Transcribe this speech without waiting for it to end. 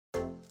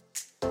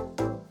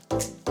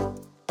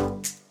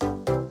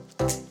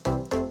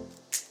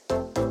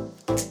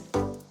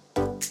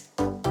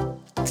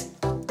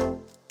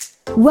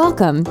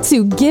Welcome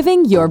to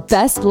Giving Your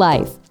Best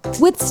Life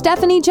with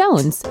Stephanie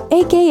Jones,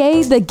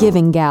 aka The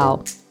Giving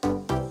Gal.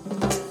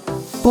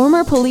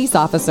 Former police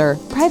officer,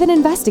 private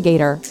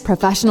investigator,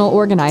 professional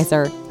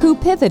organizer who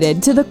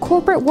pivoted to the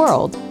corporate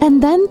world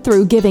and then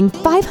through giving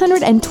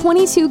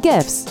 522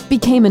 gifts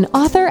became an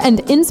author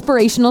and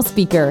inspirational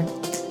speaker.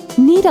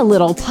 Need a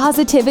little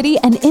positivity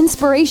and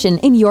inspiration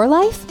in your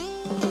life?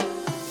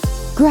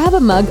 Grab a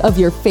mug of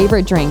your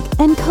favorite drink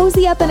and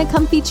cozy up in a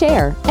comfy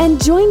chair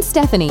and join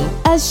Stephanie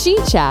as she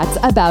chats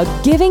about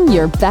giving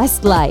your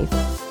best life.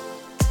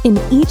 In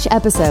each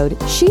episode,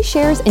 she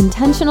shares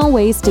intentional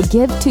ways to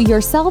give to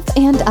yourself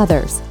and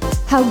others,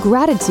 how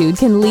gratitude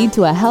can lead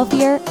to a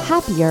healthier,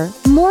 happier,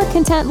 more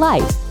content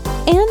life,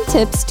 and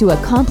tips to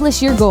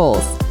accomplish your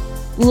goals.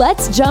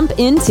 Let's jump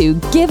into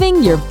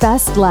Giving Your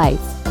Best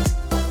Life.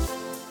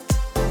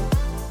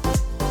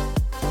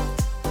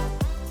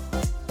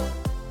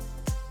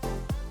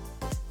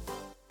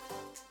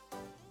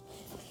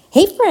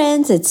 Hey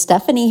friends, it's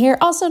Stephanie here,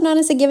 also known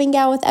as The Giving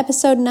Gal, with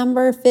episode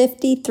number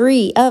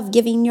 53 of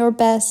Giving Your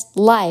Best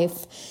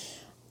Life.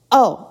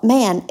 Oh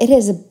man, it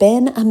has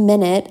been a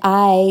minute.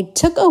 I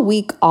took a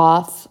week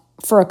off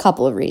for a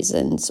couple of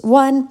reasons.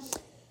 One,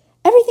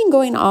 everything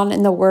going on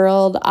in the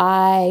world,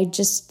 I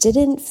just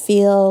didn't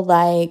feel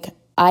like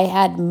I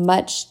had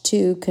much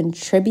to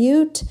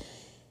contribute.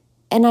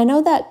 And I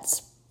know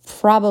that's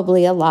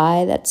probably a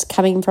lie that's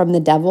coming from the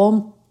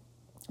devil.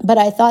 But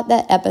I thought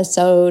that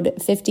episode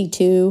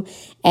 52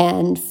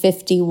 and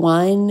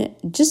 51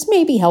 just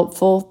may be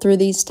helpful through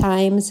these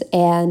times,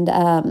 and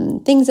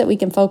things that we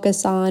can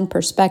focus on,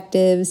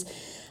 perspectives,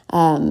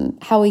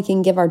 how we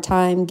can give our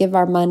time, give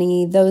our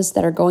money, those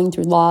that are going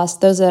through loss,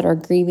 those that are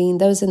grieving,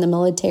 those in the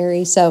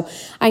military. So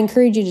I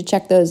encourage you to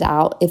check those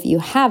out if you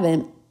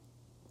haven't.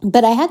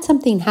 But I had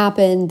something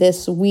happen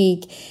this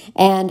week,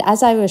 and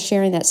as I was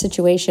sharing that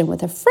situation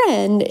with a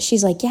friend,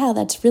 she's like, yeah,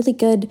 that's really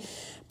good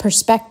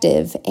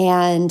perspective,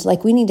 and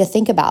like we need to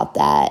think about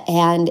that.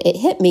 And it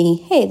hit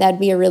me, hey, that'd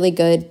be a really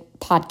good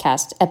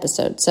podcast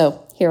episode.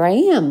 So here I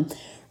am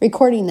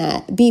recording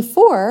that.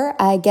 Before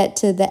I get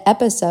to the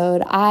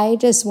episode, I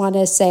just want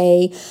to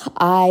say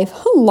I've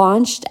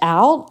launched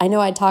out. I know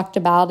I talked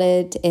about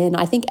it in,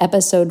 I think,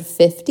 episode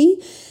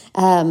 50.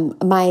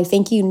 My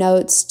thank you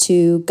notes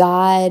to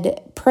God,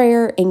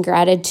 prayer, and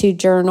gratitude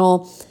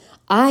journal.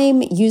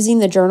 I'm using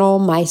the journal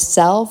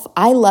myself.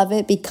 I love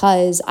it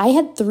because I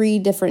had 3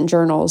 different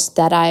journals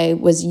that I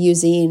was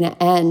using,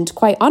 and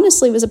quite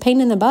honestly, it was a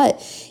pain in the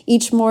butt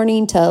each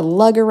morning to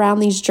lug around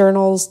these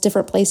journals,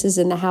 different places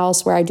in the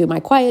house where I do my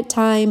quiet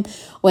time.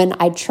 When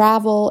I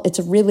travel,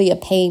 it's really a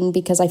pain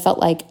because I felt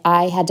like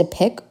I had to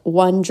pick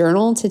one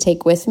journal to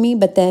take with me,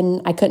 but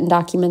then I couldn't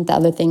document the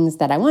other things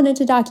that I wanted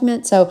to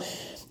document. So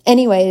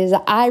anyways,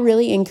 I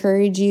really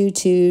encourage you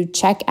to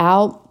check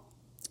out.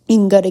 You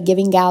can go to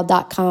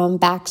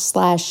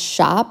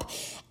givinggal.com/shop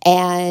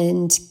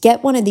and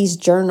get one of these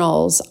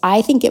journals.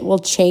 I think it will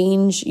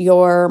change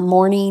your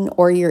morning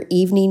or your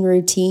evening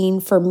routine.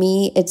 For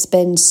me, it's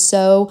been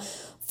so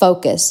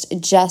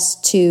focused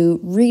just to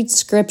read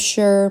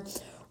scripture,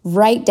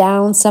 write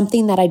down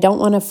something that I don't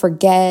want to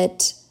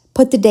forget,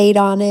 put the date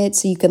on it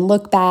so you can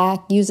look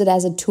back, use it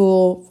as a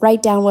tool,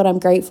 write down what I'm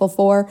grateful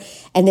for,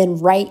 and then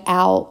write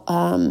out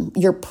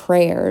your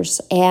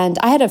prayers. And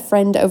I had a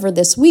friend over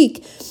this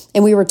week,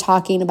 and we were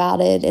talking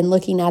about it and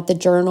looking at the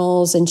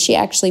journals, and she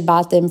actually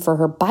bought them for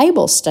her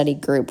Bible study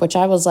group, which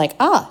I was like,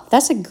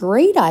 that's a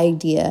great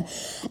idea.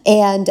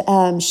 And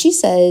she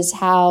says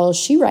how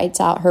she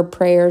writes out her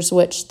prayers,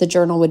 which the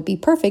journal would be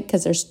perfect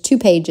because there's 2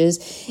 pages,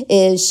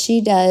 is she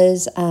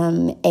does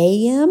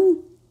AM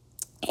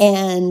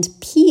and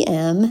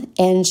PM,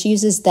 and she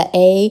uses the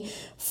A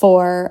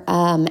for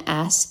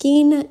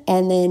asking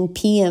and then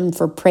PM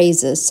for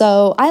praises.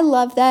 So I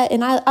love that,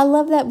 and I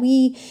love that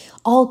we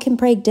all can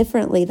pray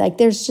differently. Like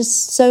there's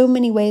just so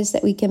many ways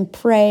that we can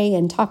pray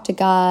and talk to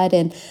God.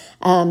 And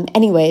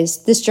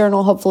anyways, this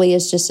journal hopefully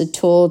is just a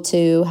tool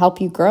to help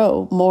you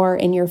grow more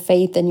in your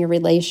faith and your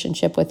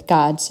relationship with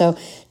God. So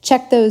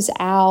check those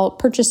out,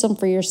 purchase them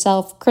for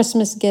yourself,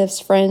 Christmas gifts,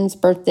 friends,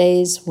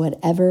 birthdays,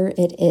 whatever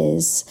it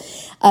is.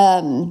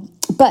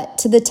 But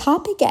to the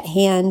topic at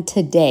hand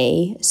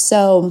today,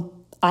 so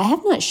I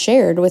have not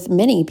shared with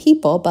many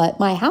people, but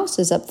my house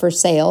is up for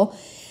sale,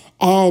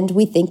 and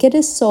we think it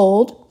is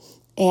sold,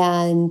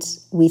 and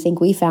we think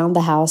we found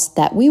the house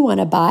that we want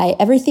to buy.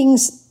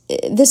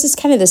 This is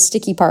kind of the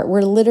sticky part.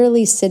 We're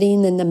literally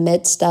sitting in the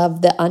midst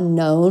of the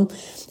unknown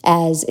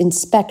as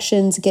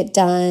inspections get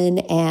done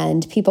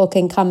and people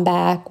can come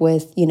back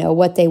with,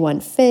 what they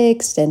want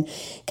fixed and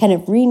kind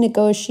of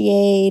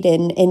renegotiate.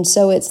 And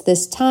so it's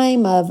this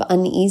time of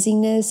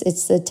uneasiness.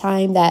 It's the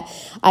time that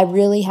I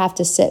really have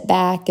to sit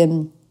back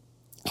and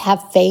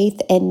have faith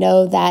and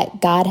know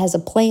that God has a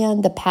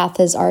plan. The path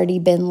has already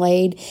been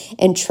laid,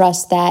 and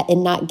trust that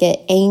and not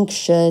get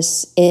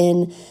anxious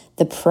in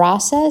the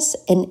process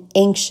and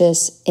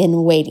anxious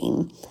in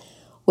waiting.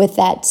 With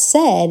that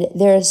said,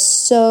 there is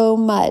so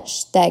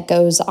much that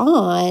goes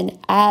on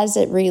as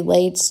it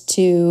relates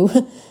to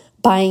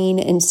buying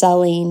and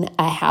selling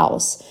a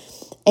house.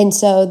 And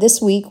so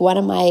this week, one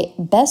of my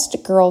best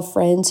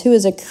girlfriends who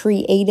is a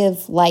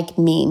creative like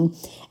me,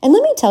 and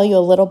let me tell you a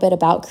little bit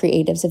about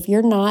creatives. If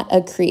you're not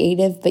a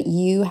creative, but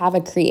you have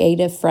a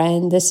creative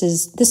friend,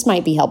 this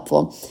might be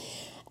helpful.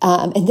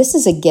 And this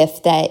is a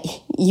gift that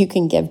you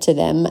can give to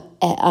them.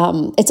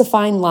 It's a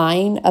fine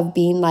line of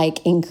being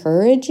like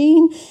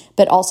encouraging,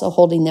 but also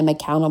holding them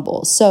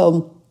accountable.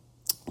 So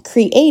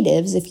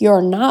creatives, if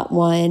you're not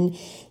one,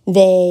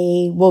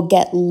 they will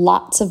get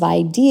lots of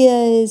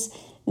ideas.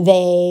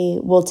 They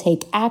will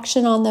take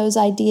action on those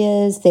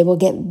ideas. They will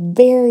get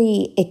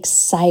very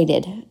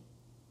excited.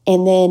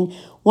 And then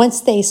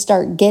once they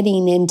start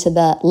getting into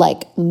the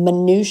like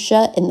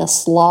minutia and the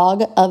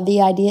slog of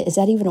the idea, is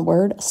that even a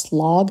word? A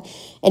slog?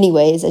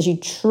 Anyways, as you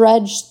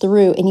trudge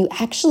through and you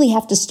actually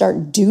have to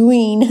start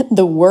doing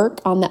the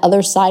work on the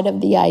other side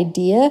of the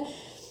idea,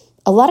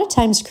 a lot of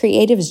times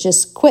creatives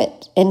just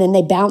quit and then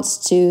they bounce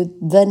to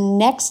the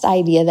next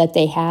idea that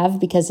they have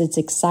because it's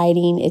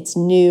exciting, it's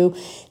new.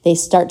 They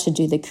start to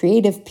do the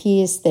creative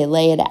piece, they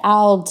lay it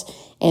out,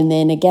 and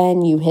then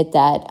again, you hit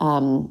that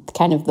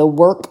kind of the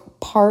work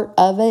part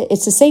of it.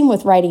 It's the same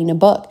with writing a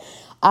book.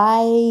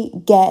 I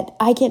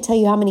can't tell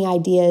you how many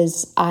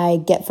ideas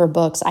I get for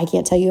books. I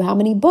can't tell you how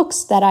many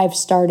books that I've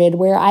started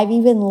where I've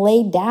even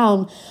laid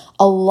down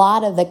a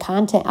lot of the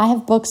content. I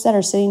have books that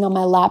are sitting on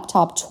my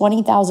laptop,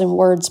 20,000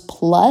 words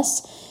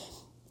plus,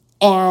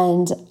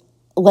 and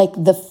like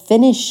the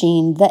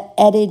finishing, the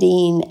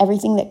editing,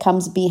 everything that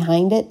comes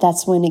behind it,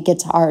 that's when it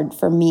gets hard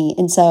for me.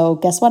 And so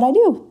guess what I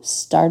do?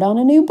 Start on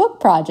a new book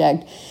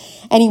project.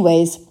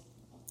 Anyways,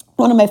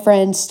 one of my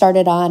friends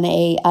started on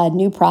a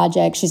new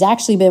project. She's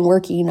actually been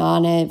working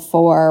on it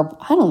for,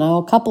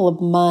 a couple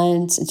of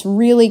months. It's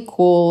really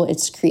cool.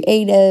 It's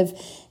creative,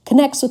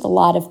 connects with a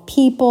lot of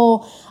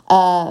people.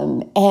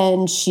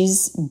 And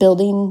she's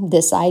building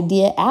this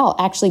idea out,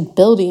 actually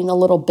building a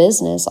little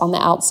business on the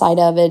outside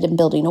of it and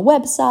building a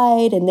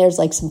website. And there's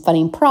like some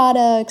funny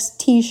products,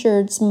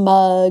 t-shirts,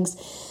 mugs,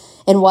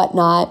 and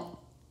whatnot.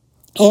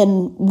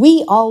 And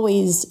we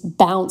always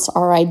bounce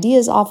our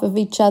ideas off of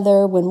each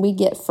other when we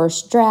get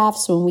first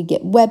drafts, when we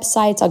get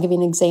websites. I'll give you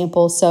an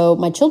example. So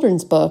my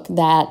children's book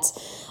that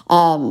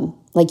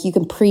like you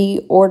can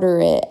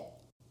pre-order it.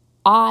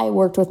 I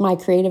worked with my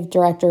creative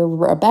director,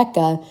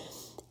 Rebecca,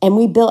 and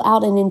we built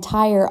out an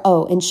entire,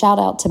 and shout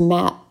out to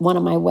Matt, one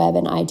of my web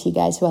and IT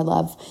guys who I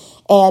love.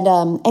 And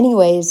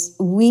anyways,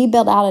 we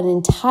built out an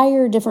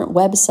entire different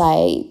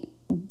website,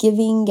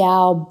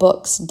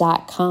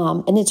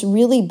 givinggalbooks.com. And it's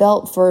really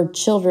built for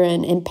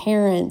children and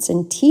parents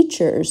and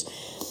teachers.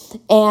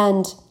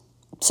 And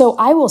so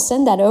I will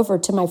send that over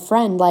to my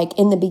friend, like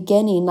in the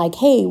beginning, like,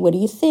 hey, what do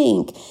you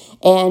think?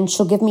 And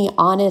she'll give me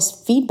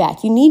honest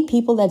feedback. You need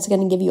people that's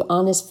going to give you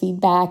honest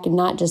feedback and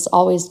not just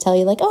always tell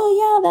you like, oh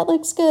yeah, that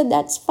looks good.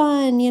 That's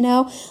fun.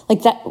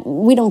 Like that.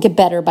 We don't get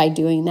better by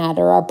doing that,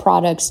 or our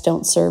products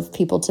don't serve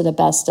people to the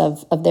best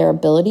of their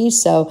ability.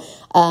 So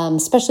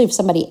especially if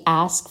somebody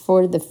asks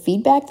for the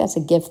feedback, that's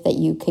a gift that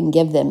you can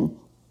give them.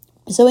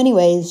 So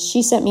anyways,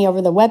 she sent me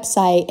over the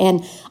website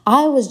and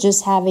I was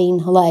just having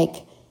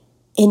like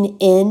an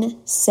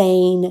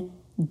insane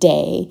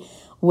day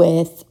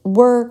with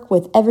work,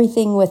 with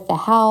everything with the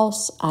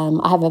house.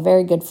 I have a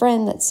very good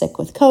friend that's sick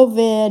with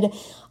COVID,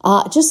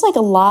 just like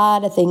a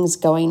lot of things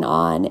going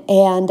on.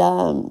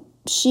 And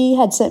she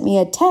had sent me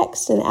a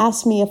text and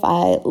asked me if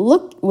I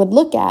would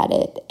look at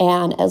it.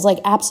 And I was like,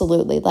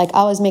 absolutely. Like I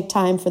always make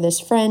time for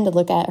this friend to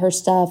look at her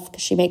stuff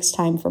because she makes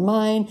time for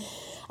mine.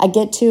 I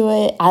get to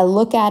it. I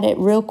look at it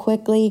real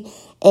quickly.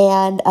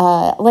 And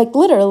like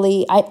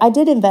literally, I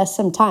did invest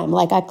some time.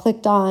 Like I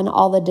clicked on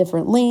all the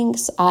different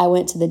links. I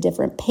went to the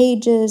different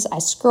pages. I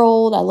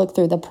scrolled. I looked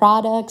through the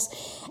products.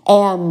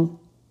 And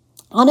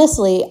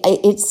honestly,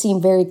 it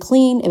seemed very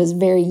clean. It was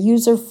very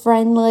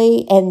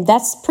user-friendly. And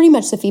that's pretty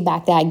much the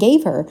feedback that I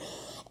gave her.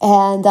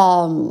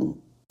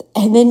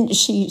 And then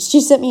she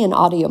sent me an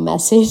audio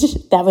message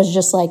that was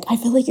just like, I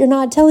feel like you're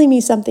not telling me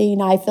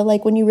something. I feel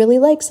like when you really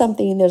like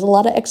something, there's a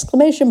lot of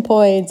exclamation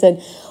points and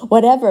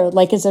whatever.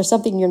 Like, is there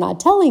something you're not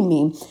telling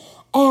me?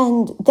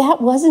 And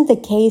that wasn't the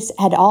case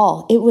at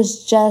all. It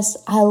was just,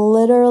 I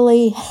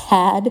literally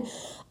had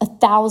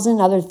 1,000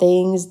 other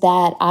things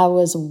that I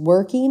was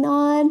working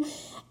on.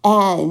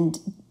 And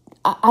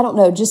I don't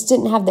know, just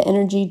didn't have the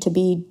energy to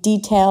be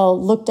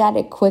detailed, looked at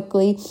it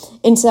quickly.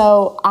 And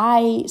so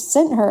I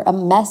sent her a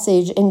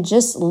message and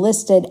just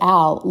listed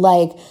out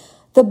like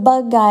the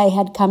bug guy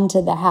had come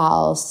to the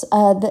house.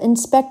 The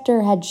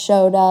inspector had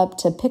showed up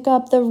to pick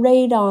up the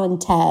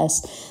radon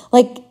test.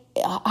 Like,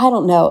 I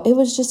don't know. It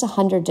was just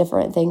 100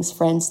 different things,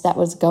 friends, that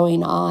was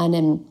going on.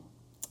 And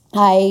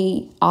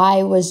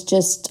I was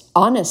just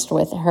honest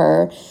with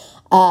her.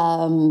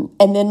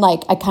 And then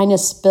like I kind of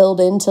spilled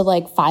into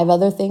like 5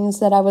 other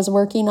things that I was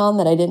working on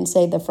that I didn't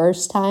say the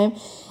first time.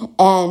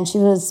 And she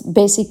was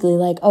basically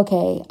like,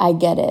 okay, I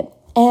get it.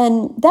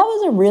 And that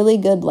was a really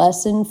good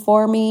lesson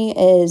for me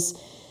is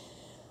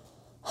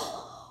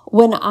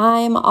when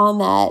I'm on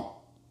that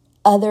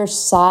other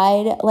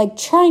side, like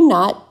try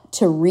not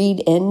to read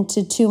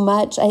into too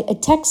much. A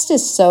text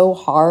is so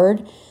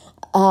hard.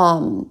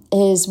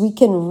 is we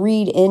can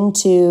read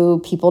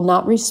into people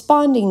not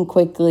responding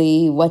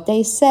quickly, what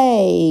they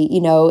say,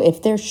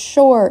 if they're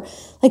short.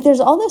 Like there's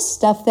all this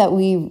stuff that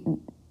we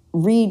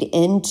read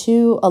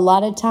into a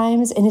lot of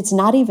times, and it's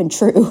not even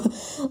true.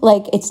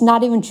 Like it's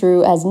not even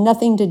true, it has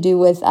nothing to do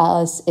with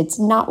us. It's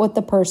not what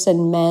the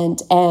person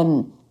meant.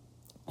 And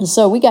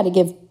so we got to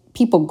give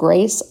people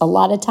grace a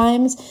lot of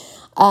times.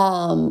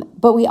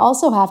 But we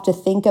also have to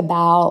think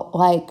about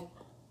like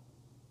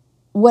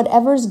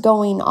whatever's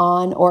going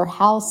on or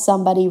how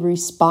somebody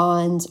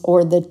responds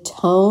or the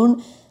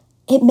tone,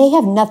 it may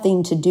have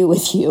nothing to do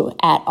with you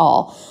at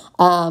all.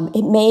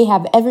 It may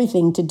have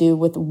everything to do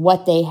with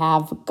what they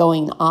have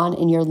going on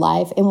in your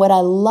life. And what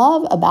I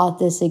love about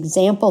this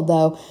example,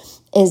 though,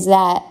 is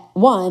that,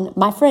 one,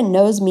 my friend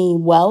knows me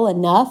well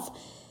enough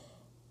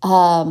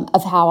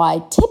of how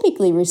I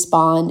typically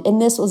respond,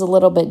 and this was a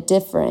little bit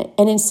different.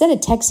 And instead of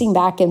texting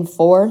back and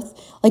forth,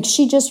 like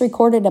she just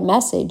recorded a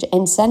message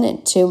and sent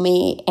it to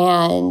me,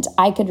 and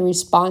I could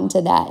respond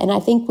to that. And I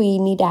think we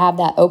need to have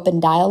that open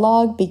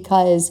dialogue,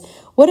 because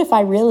what if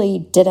I really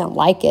didn't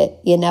like it,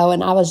 and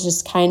I was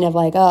just kind of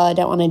like, oh, I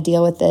don't want to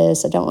deal with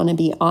this. I don't want to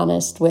be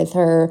honest with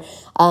her,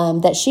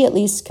 that she at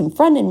least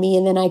confronted me,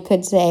 and then I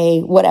could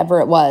say whatever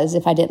it was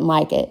if I didn't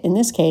like it. In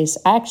this case,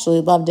 I actually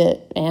loved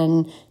it,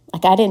 and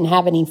like I didn't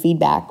have any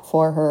feedback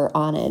for her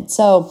on it.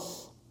 So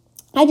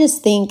I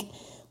just think,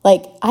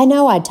 like, I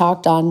know I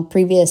talked on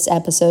previous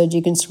episodes,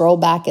 you can scroll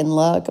back and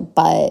look,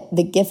 but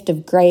the gift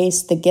of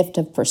grace, the gift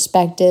of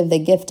perspective, the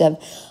gift of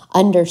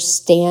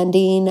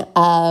understanding,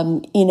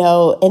 and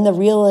the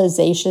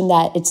realization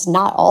that it's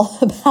not all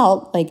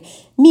about like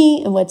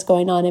me and what's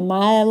going on in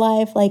my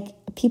life. Like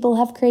people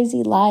have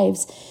crazy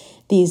lives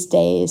these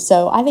days.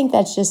 So I think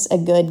that's just a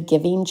good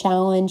giving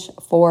challenge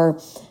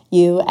for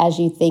you as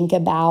you think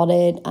about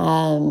it,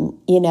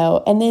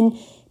 and then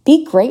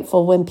be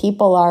grateful when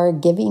people are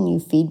giving you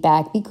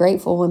feedback. Be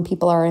grateful when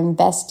people are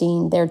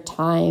investing their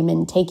time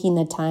and taking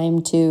the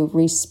time to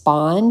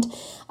respond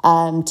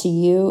to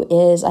you.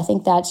 I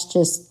think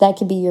that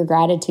could be your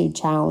gratitude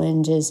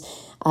challenge is,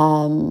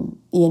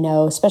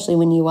 especially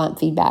when you want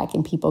feedback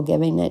and people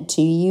giving it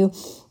to you.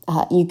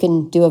 You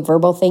can do a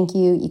verbal thank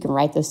you. You can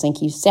write those thank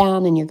yous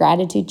down in your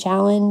gratitude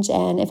challenge.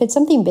 And if it's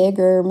something big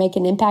or make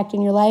an impact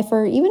in your life,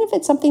 or even if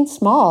it's something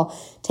small,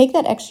 take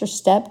that extra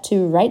step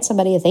to write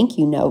somebody a thank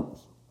you note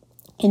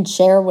and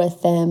share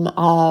with them,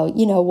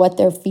 what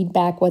their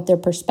feedback, what their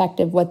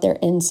perspective, what their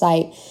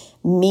insight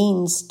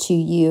means to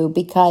you.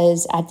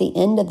 Because at the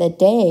end of the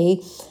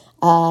day,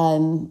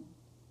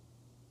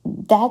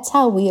 that's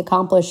how we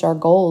accomplish our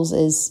goals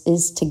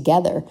is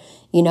together.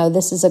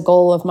 This is a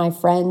goal of my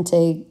friend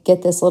to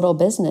get this little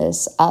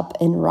business up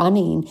and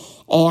running,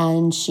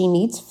 and she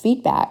needs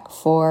feedback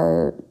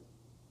for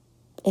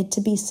it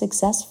to be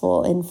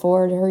successful and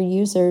for her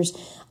users.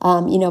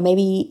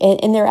 Maybe,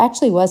 and there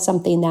actually was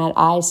something that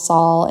I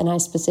saw and I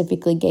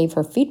specifically gave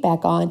her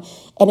feedback on,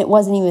 and it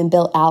wasn't even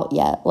built out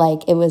yet.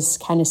 Like it was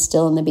kind of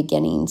still in the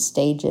beginning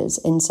stages.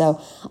 And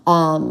so,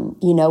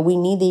 we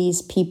need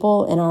these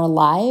people in our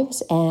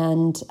lives,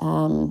 and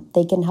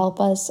they can help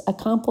us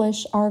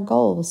accomplish our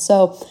goals.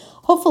 So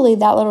hopefully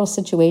that little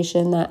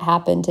situation that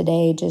happened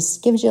today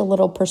just gives you a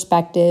little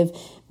perspective,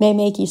 may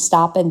make you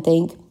stop and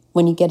think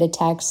when you get a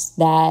text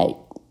that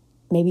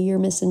maybe you're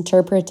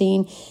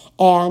misinterpreting.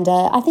 And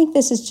I think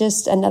this is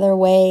just another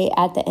way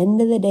at the end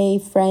of the day,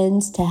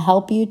 friends, to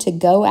help you to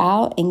go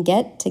out and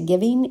get to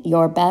giving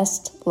your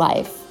best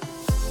life.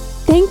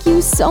 Thank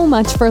you so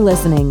much for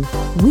listening.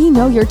 We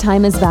know your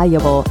time is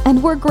valuable,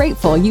 and we're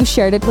grateful you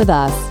shared it with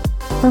us.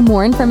 For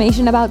more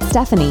information about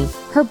Stephanie,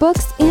 her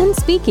books, and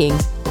speaking,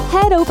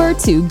 head over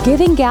to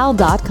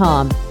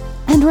givinggal.com.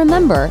 And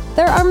remember,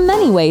 there are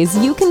many ways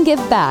you can give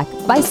back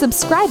by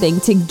subscribing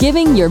to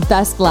Giving Your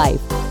Best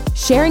Life,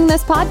 sharing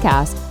this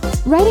podcast,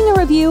 writing a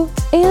review,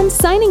 and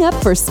signing up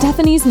for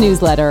Stephanie's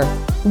newsletter.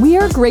 We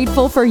are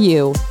grateful for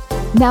you.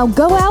 Now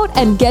go out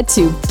and get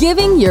to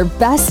giving your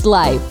best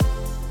life.